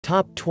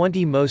Top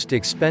 20 Most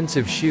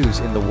Expensive Shoes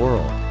in the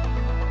World.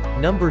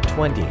 Number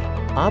 20.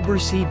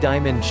 Aubercy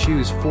Diamond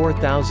Shoes,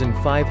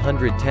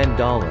 $4,510.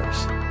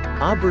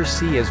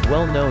 Aubercy is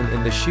well known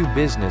in the shoe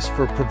business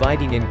for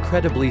providing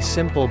incredibly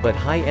simple but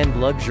high-end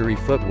luxury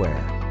footwear.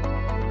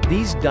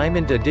 These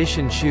Diamond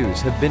Edition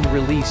shoes have been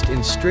released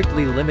in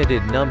strictly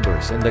limited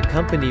numbers, and the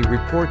company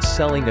reports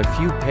selling a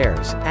few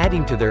pairs,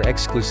 adding to their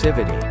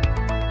exclusivity.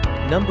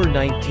 Number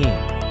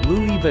 19.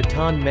 Louis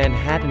Vuitton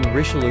Manhattan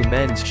Richelieu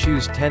Men's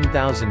Shoes,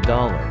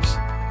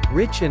 $10,000.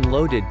 Rich and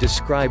Loaded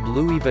described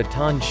Louis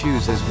Vuitton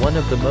shoes as one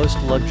of the most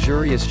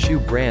luxurious shoe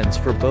brands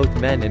for both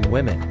men and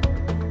women.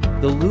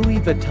 The Louis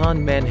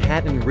Vuitton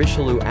Manhattan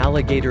Richelieu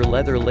alligator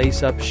leather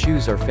lace-up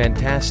shoes are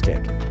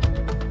fantastic.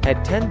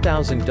 At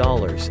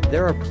 $10,000,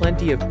 there are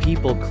plenty of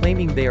people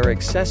claiming they are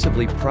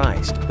excessively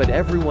priced, but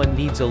everyone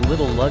needs a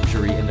little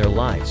luxury in their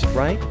lives,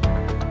 right?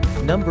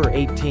 Number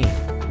 18.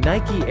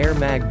 Nike Air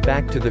Mag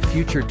Back to the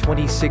Future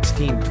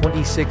 2016,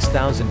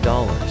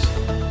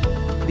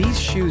 $26,000. These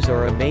shoes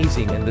are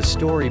amazing, and the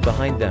story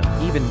behind them,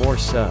 even more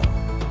so.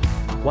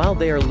 While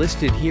they are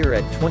listed here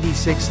at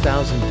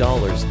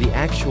 $26,000, the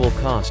actual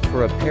cost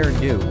for a pair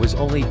new was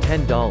only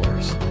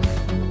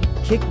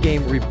 $10. Kick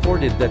Game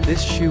reported that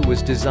this shoe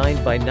was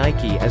designed by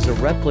Nike as a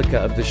replica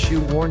of the shoe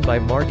worn by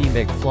Marty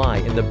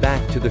McFly in the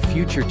Back to the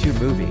Future 2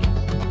 movie.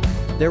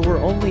 There were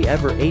only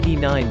ever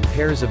 89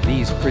 pairs of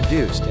these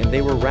produced, and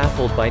they were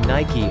raffled by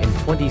Nike in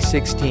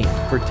 2016,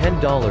 for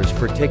 $10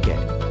 per ticket.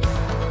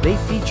 They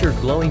feature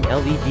glowing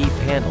LED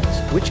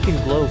panels, which can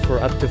glow for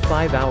up to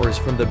 5 hours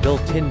from the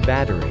built-in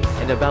battery,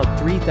 and about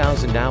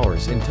 3,000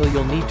 hours until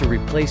you'll need to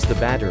replace the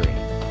battery.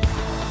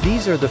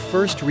 These are the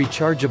first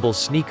rechargeable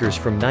sneakers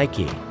from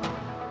Nike.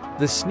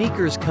 The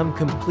sneakers come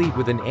complete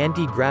with an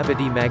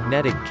anti-gravity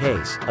magnetic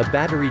case, a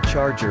battery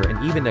charger,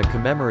 and even a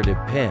commemorative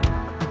pin.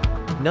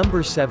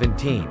 Number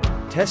 17.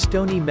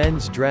 Testoni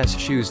Men's Dress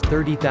Shoes,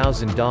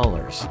 $30,000.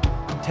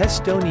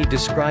 Testoni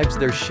describes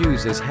their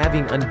shoes as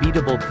having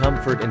unbeatable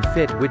comfort and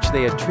fit, which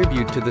they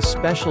attribute to the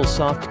special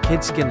soft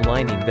kidskin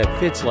lining that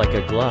fits like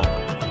a glove.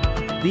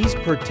 These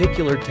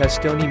particular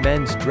Testoni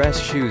men's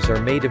dress shoes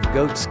are made of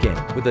goatskin,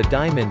 with a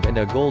diamond and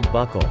a gold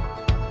buckle.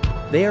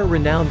 They are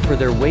renowned for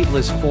their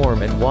weightless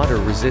form and water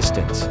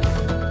resistance.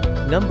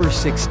 Number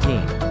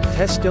 16.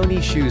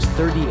 Testoni Shoes,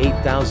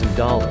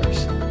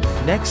 $38,000.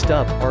 Next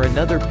up are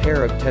another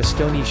pair of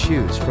Testoni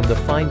shoes from the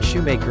Fine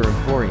Shoemaker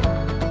Emporium.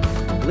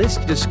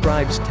 List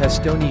describes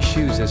Testoni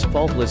shoes as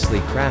faultlessly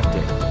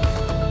crafted.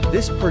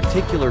 This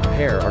particular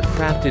pair are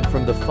crafted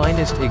from the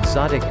finest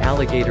exotic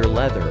alligator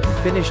leather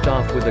and finished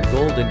off with a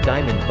gold and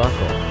diamond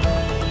buckle.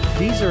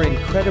 These are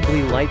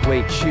incredibly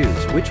lightweight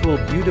shoes which will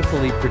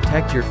beautifully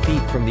protect your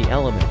feet from the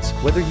elements,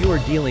 whether you are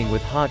dealing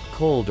with hot,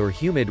 cold, or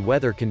humid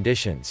weather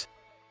conditions.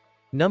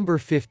 Number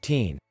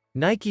 15.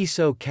 Nike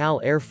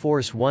SoCal Air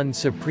Force 1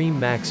 Supreme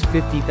Max,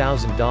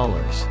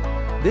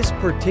 $50,000. This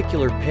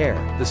particular pair,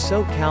 the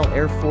SoCal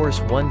Air Force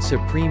 1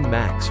 Supreme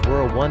Max,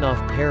 were a one-off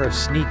pair of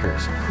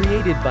sneakers,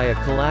 created by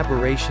a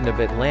collaboration of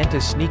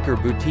Atlanta sneaker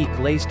boutique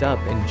Laced Up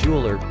and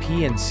jeweler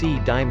PNC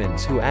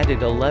Diamonds, who added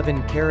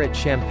 11-karat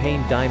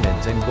champagne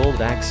diamonds and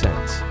gold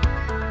accents.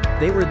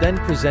 They were then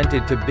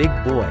presented to Big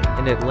Boi,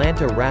 an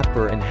Atlanta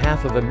rapper and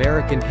half of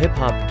American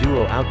hip-hop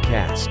duo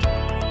Outkast.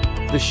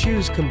 The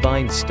shoes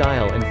combine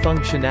style and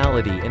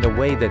functionality in a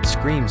way that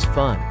screams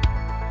fun.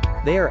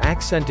 They are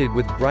accented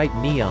with bright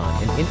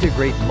neon and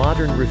integrate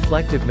modern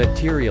reflective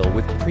material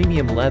with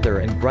premium leather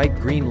and bright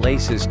green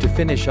laces to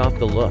finish off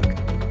the look.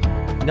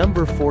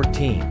 Number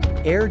 14.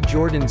 Air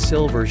Jordan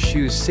Silver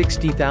Shoes,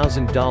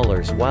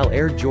 $60,000. While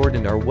Air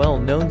Jordan are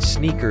well-known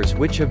sneakers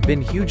which have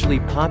been hugely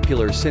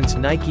popular since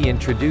Nike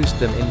introduced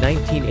them in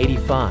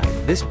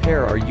 1985, this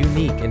pair are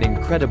unique and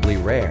incredibly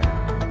rare.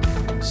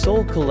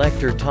 Soul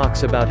Collector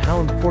talks about how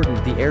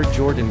important the Air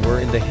Jordan were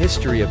in the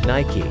history of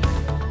Nike.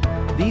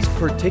 These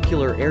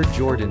particular Air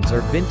Jordans are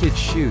vintage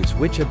shoes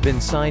which have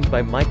been signed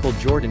by Michael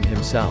Jordan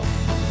himself.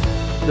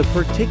 The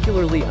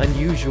particularly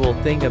unusual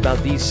thing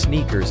about these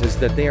sneakers is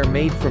that they are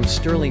made from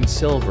sterling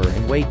silver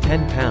and weigh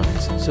 10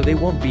 pounds, so they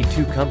won't be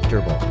too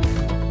comfortable.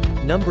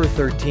 Number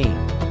 13.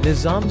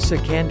 Nizam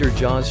Sikandar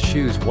Jaws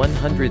Shoes,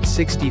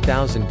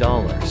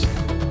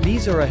 $160,000.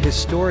 These are a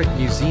historic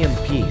museum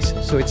piece,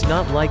 so it's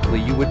not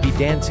likely you would be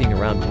dancing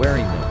around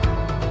wearing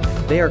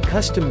them. They are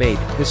custom-made,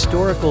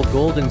 historical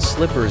golden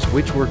slippers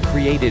which were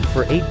created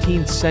for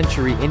 18th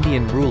century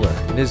Indian ruler,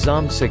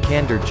 Nizam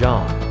Sikandar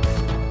Jah.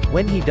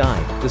 When he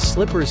died, the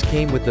slippers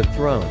came with the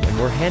throne and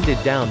were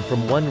handed down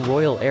from one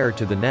royal heir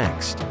to the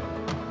next.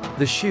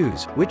 The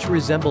shoes, which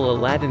resemble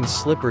Aladdin's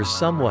slippers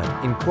somewhat,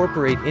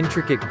 incorporate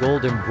intricate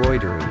gold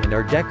embroidery and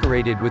are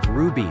decorated with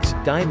rubies,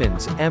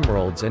 diamonds,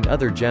 emeralds, and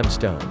other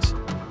gemstones.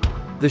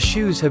 The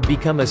shoes have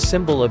become a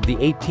symbol of the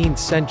 18th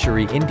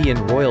century Indian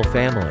royal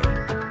family.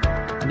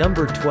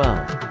 Number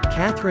 12.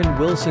 Catherine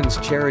Wilson's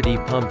Charity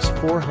Pumps,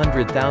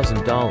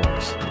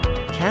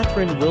 $400,000.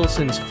 Catherine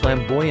Wilson's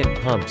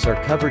flamboyant pumps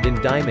are covered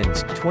in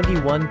diamonds,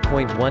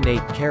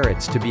 21.18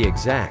 carats to be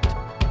exact.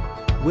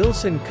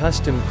 Wilson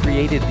Custom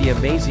created the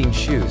amazing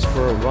shoes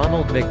for a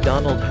Ronald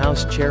McDonald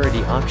House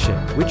charity auction,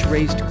 which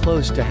raised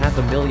close to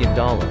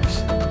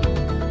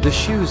 $500,000. The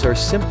shoes are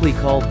simply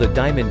called the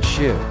Diamond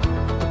Shoe.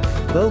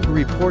 Vogue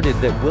reported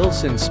that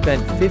Wilson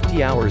spent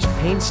 50 hours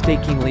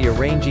painstakingly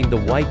arranging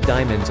the white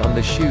diamonds on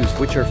the shoes,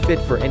 which are fit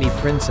for any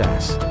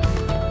princess.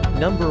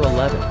 Number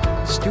 11.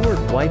 Stuart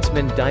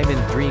Weitzman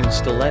Diamond Dream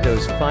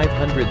Stilettos,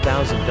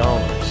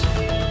 $500,000.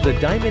 The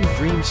Diamond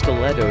Dream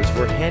Stilettos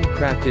were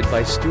handcrafted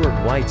by Stuart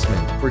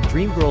Weitzman, for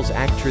Dreamgirls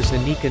actress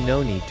Anika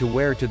Noni to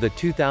wear to the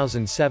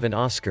 2007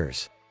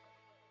 Oscars.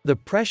 The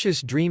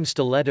precious Dream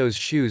Stilettos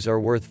shoes are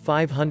worth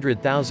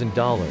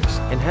 $500,000,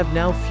 and have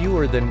now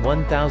fewer than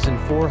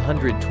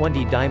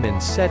 1,420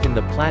 diamonds set in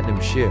the platinum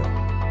shoe.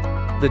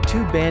 The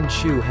two-band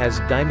shoe has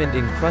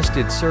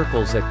diamond-encrusted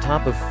circles at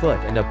top of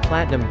foot and a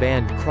platinum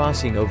band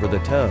crossing over the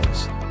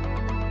toes.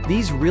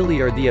 These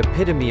really are the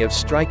epitome of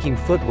striking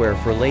footwear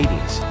for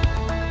ladies.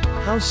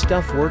 How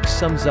Stuff Works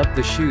sums up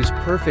the shoes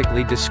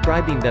perfectly,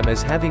 describing them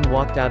as having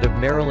walked out of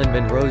Marilyn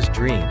Monroe's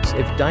dreams,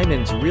 if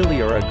diamonds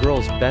really are a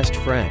girl's best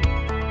friend.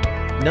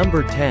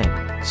 Number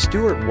 10.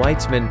 Stuart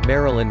Weitzman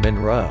Marilyn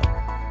Monroe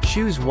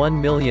shoes,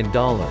 $1 million.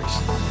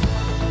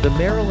 The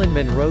Marilyn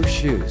Monroe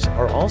shoes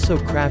are also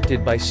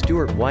crafted by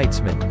Stuart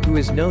Weitzman, who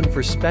is known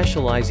for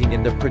specializing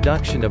in the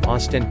production of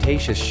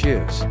ostentatious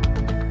shoes.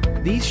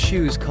 These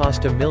shoes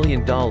cost $1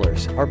 million,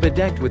 are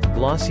bedecked with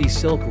glossy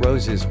silk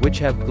roses which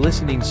have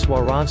glistening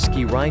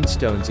Swarovski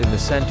rhinestones in the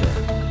center.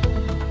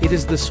 It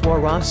is the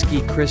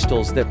Swarovski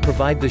crystals that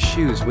provide the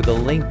shoes with a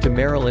link to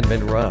Marilyn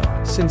Monroe,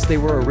 since they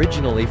were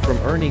originally from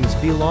earnings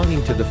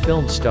belonging to the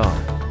film star.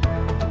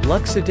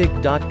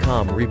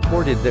 Luxottic.com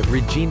reported that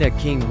Regina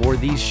King wore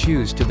these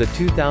shoes to the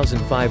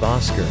 2005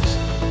 Oscars.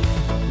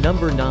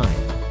 Number 9.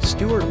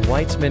 Stuart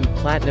Weitzman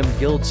Platinum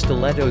Gilt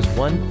Stilettos,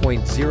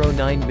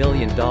 $1.09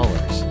 million.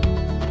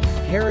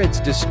 Harrods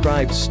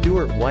describes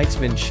Stuart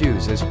Weitzman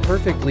shoes as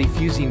perfectly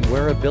fusing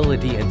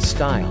wearability and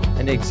style,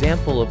 an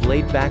example of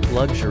laid-back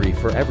luxury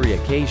for every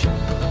occasion.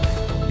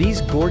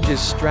 These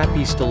gorgeous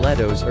strappy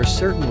stilettos are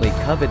certainly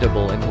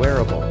covetable and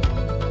wearable.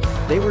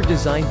 They were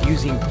designed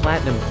using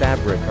platinum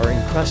fabric, are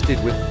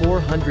encrusted with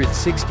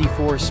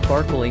 464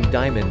 sparkling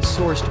diamonds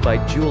sourced by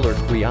jeweler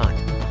Kwiat.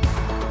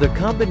 The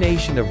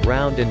combination of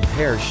round and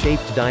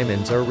pear-shaped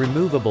diamonds are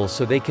removable,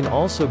 so they can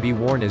also be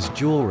worn as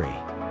jewelry.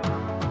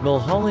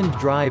 Mulholland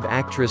Drive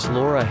actress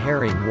Laura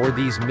Herring wore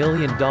these $1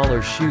 million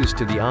shoes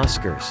to the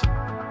Oscars.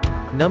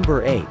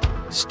 Number 8.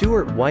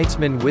 Stuart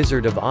Weitzman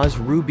Wizard of Oz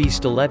Ruby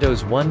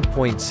Stilettos,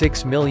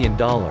 $1.6 million.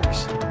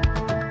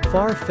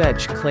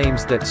 Farfetch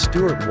claims that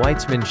Stuart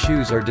Weitzman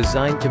shoes are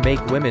designed to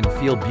make women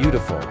feel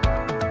beautiful.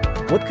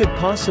 What could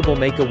possibly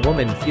make a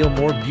woman feel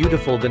more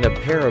beautiful than a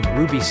pair of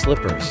ruby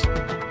slippers?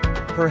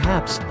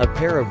 Perhaps, a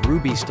pair of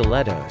ruby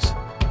stilettos.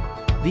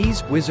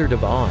 These Wizard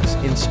of Oz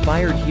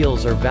inspired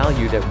heels are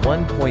valued at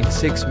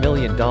 $1.6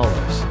 million.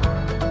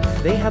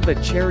 They have a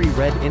cherry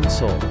red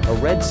insole, a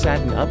red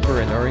satin upper,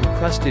 and are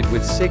encrusted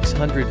with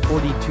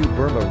 642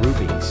 Burma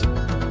rubies.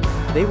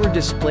 They were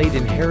displayed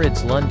in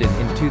Harrods, London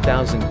in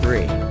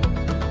 2003.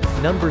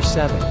 Number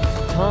 7.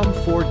 Tom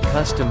Ford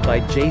Custom by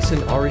Jason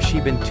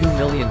Arishiban, $2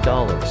 million.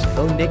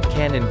 Nick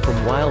Cannon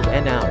from Wild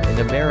 'N Out and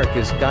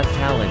America's Got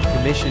Talent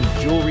commissioned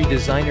jewelry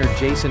designer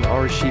Jason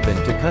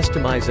Arishiban to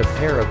customize a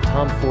pair of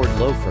Tom Ford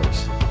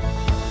loafers.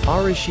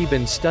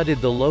 Arishiban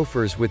studded the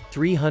loafers with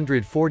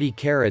 340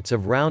 carats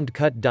of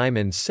round-cut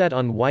diamonds set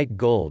on white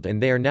gold, and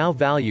they are now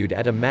valued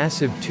at a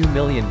massive $2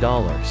 million.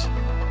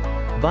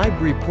 Vibe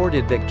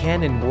reported that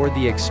Cannon wore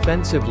the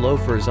expensive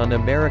loafers on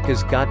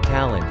America's Got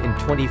Talent in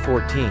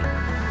 2014.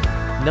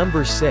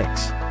 Number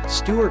 6.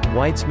 Stuart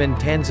Weitzman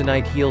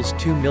Tanzanite Heels,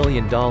 $2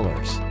 million.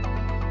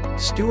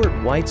 Stuart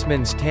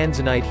Weitzman's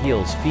Tanzanite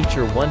heels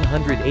feature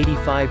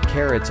 185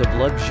 carats of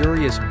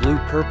luxurious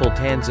blue-purple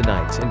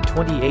tanzanites and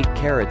 28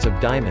 carats of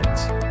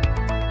diamonds.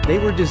 They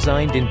were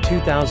designed in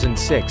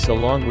 2006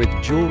 along with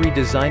jewelry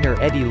designer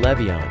Eddie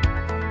Levion.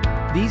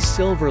 These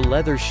silver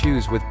leather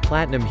shoes with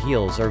platinum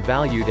heels are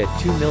valued at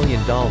 $2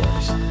 million.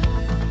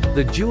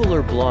 The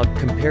Jeweler blog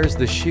compares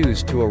the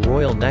shoes to a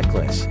royal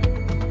necklace.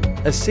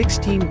 A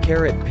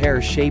 16-carat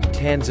pear-shaped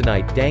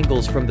tanzanite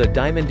dangles from the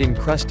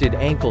diamond-encrusted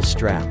ankle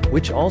strap,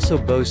 which also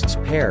boasts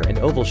pear and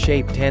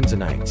oval-shaped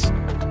tanzanites.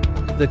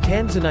 The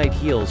tanzanite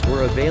heels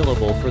were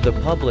available for the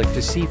public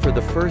to see for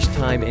the first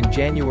time in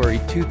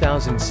January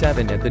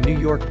 2007 at the New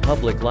York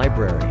Public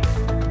Library.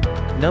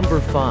 Number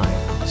 5.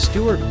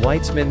 Stuart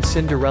Weitzman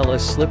Cinderella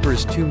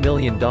Slippers, $2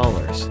 million.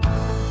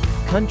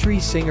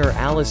 Country singer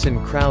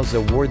Alison Krauss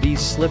wore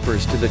these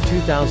slippers to the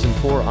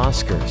 2004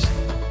 Oscars.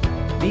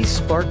 These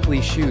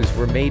sparkly shoes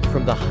were made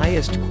from the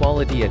highest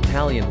quality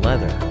Italian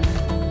leather.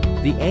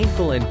 The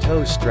ankle and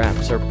toe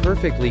straps are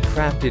perfectly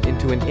crafted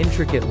into an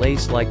intricate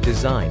lace-like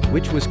design,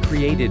 which was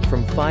created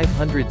from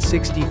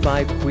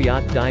 565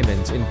 Kwiat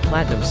diamonds in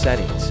platinum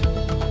settings.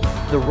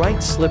 The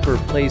right slipper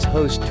plays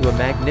host to a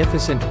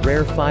magnificent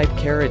rare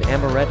 5-carat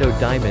amaretto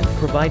diamond,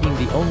 providing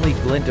the only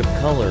glint of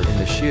color in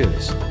the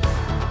shoes.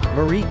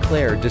 Marie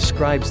Claire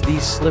describes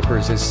these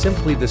slippers as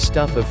simply the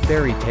stuff of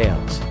fairy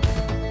tales.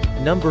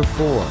 Number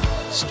 4.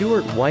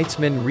 Stuart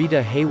Weitzman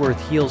Rita Hayworth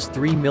Heels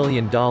 $3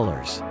 million.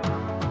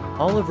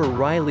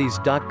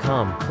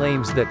 OliverRileys.com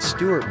claims that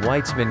Stuart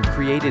Weitzman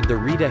created the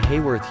Rita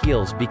Hayworth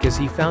heels because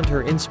he found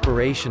her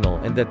inspirational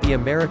and that the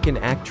American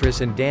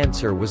actress and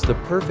dancer was the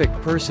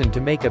perfect person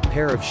to make a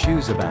pair of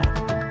shoes about.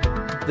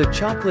 The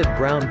chocolate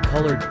brown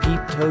colored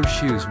peep-toe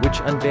shoes, which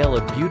unveil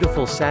a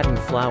beautiful satin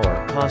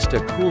flower, cost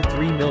a cool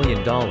 $3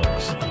 million.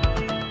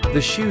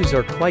 The shoes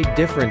are quite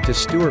different to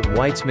Stuart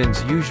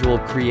Weitzman's usual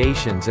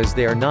creations as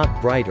they are not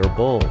bright or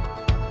bold.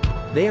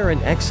 They are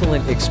an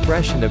excellent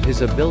expression of his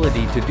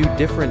ability to do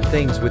different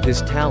things with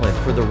his talent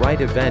for the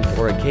right event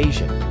or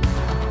occasion.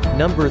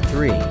 Number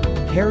 3.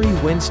 Harry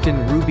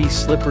Winston Ruby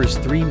Slippers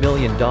 $3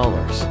 million.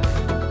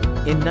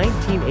 In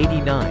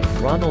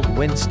 1989, Ronald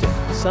Winston,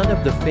 son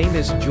of the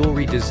famous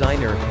jewelry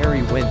designer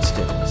Harry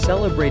Winston,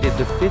 celebrated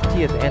the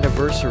 50th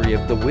anniversary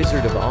of The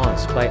Wizard of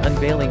Oz by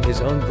unveiling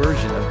his own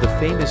version of the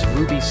famous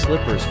ruby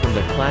slippers from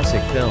the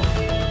classic film.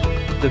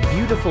 The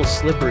beautiful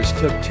slippers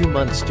took 2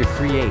 months to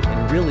create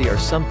and really are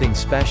something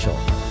special.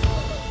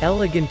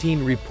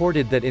 Elegantine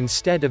reported that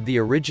instead of the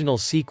original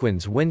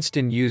sequins,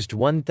 Winston used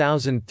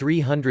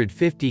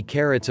 1,350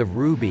 carats of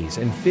rubies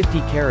and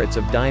 50 carats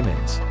of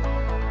diamonds.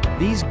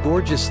 These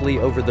gorgeously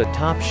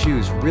over-the-top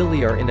shoes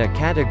really are in a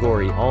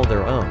category all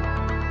their own.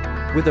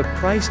 With a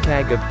price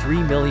tag of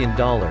 $3 million,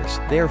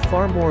 they are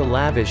far more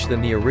lavish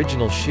than the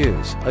original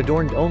shoes,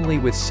 adorned only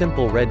with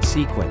simple red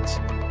sequins.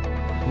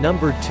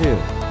 Number 2.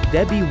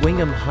 Debbie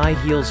Wingham High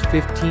Heels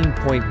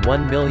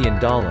 $15.1 million.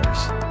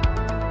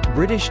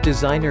 British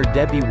designer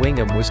Debbie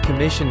Wingham was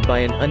commissioned by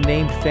an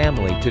unnamed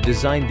family to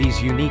design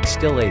these unique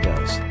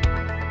stilettos.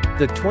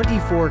 The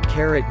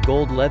 24-karat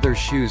gold leather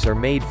shoes are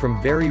made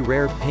from very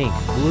rare pink,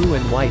 blue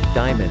and white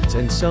diamonds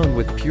and sewn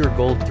with pure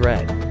gold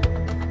thread.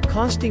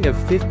 Costing of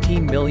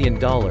 $15 million,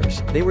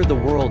 they were the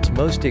world's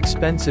most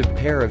expensive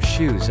pair of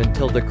shoes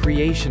until the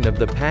creation of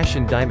the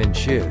Passion Diamond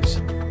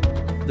shoes.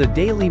 The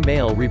Daily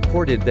Mail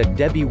reported that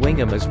Debbie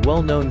Wingham is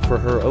well known for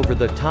her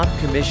over-the-top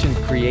commissioned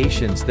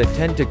creations that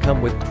tend to come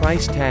with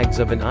price tags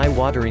of an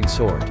eye-watering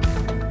sort.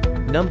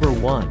 Number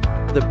 1.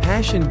 The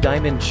Passion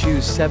Diamond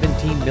Shoes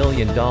 $17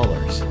 million.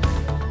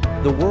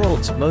 The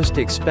world's most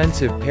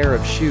expensive pair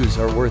of shoes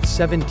are worth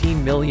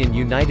 $17 million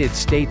United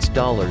States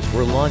dollars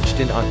were launched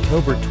in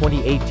October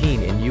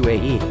 2018 in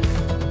UAE.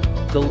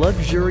 The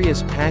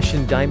luxurious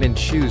Passion Diamond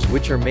shoes,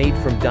 which are made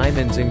from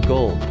diamonds and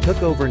gold,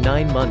 took over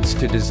 9 months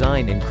to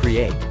design and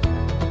create.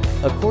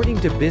 According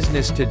to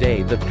Business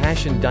Today, the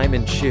Passion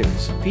Diamond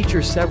shoes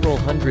feature several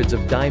hundreds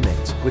of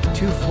diamonds, with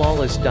 2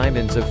 flawless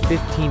diamonds of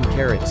 15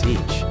 carats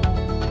each.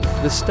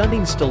 The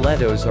stunning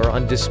stilettos are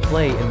on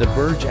display in the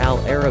Burj Al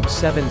Arab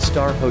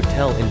 7-star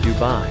hotel in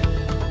Dubai.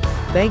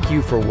 Thank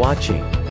you for watching.